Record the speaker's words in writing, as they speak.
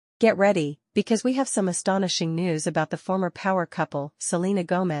Get ready, because we have some astonishing news about the former power couple, Selena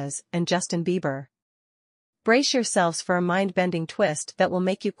Gomez and Justin Bieber. Brace yourselves for a mind-bending twist that will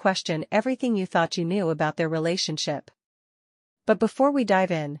make you question everything you thought you knew about their relationship. But before we dive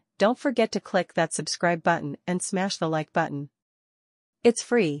in, don't forget to click that subscribe button and smash the like button. It's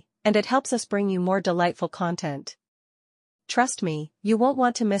free, and it helps us bring you more delightful content. Trust me, you won't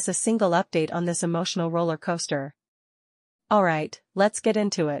want to miss a single update on this emotional roller coaster. Alright, let's get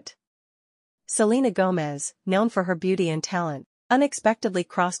into it. Selena Gomez, known for her beauty and talent, unexpectedly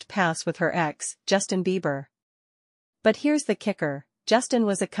crossed paths with her ex, Justin Bieber. But here's the kicker: Justin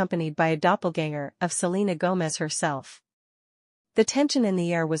was accompanied by a doppelganger of Selena Gomez herself. The tension in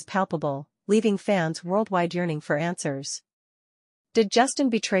the air was palpable, leaving fans worldwide yearning for answers. Did Justin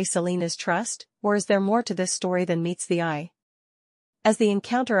betray Selena's trust, or is there more to this story than meets the eye? As the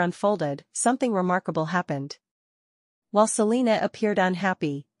encounter unfolded, something remarkable happened. While Selena appeared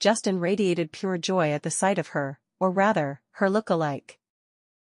unhappy, Justin radiated pure joy at the sight of her, or rather, her lookalike.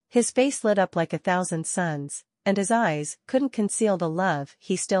 His face lit up like 1,000 suns, and his eyes couldn't conceal the love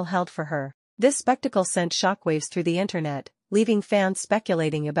he still held for her. This spectacle sent shockwaves through the internet, leaving fans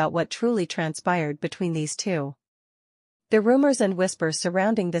speculating about what truly transpired between these two. The rumors and whispers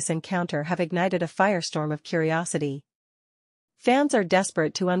surrounding this encounter have ignited a firestorm of curiosity. Fans are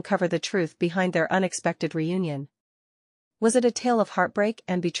desperate to uncover the truth behind their unexpected reunion. Was it a tale of heartbreak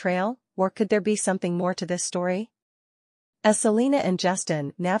and betrayal, or could there be something more to this story? As Selena and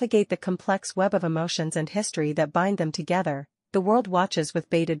Justin navigate the complex web of emotions and history that bind them together, the world watches with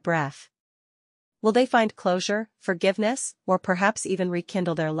bated breath. Will they find closure, forgiveness, or perhaps even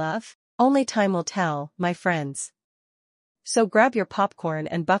rekindle their love? Only time will tell, my friends. So grab your popcorn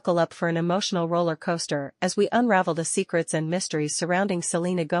and buckle up for an emotional roller coaster as we unravel the secrets and mysteries surrounding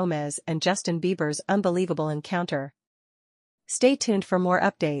Selena Gomez and Justin Bieber's unbelievable encounter. Stay tuned for more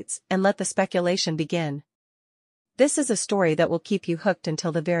updates and let the speculation begin. This is a story that will keep you hooked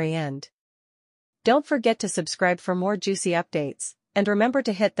until the very end. Don't forget to subscribe for more juicy updates, and remember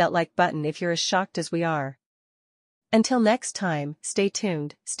to hit that like button if you're as shocked as we are. Until next time, stay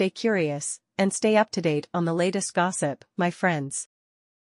tuned, stay curious, and stay up to date on the latest gossip, my friends.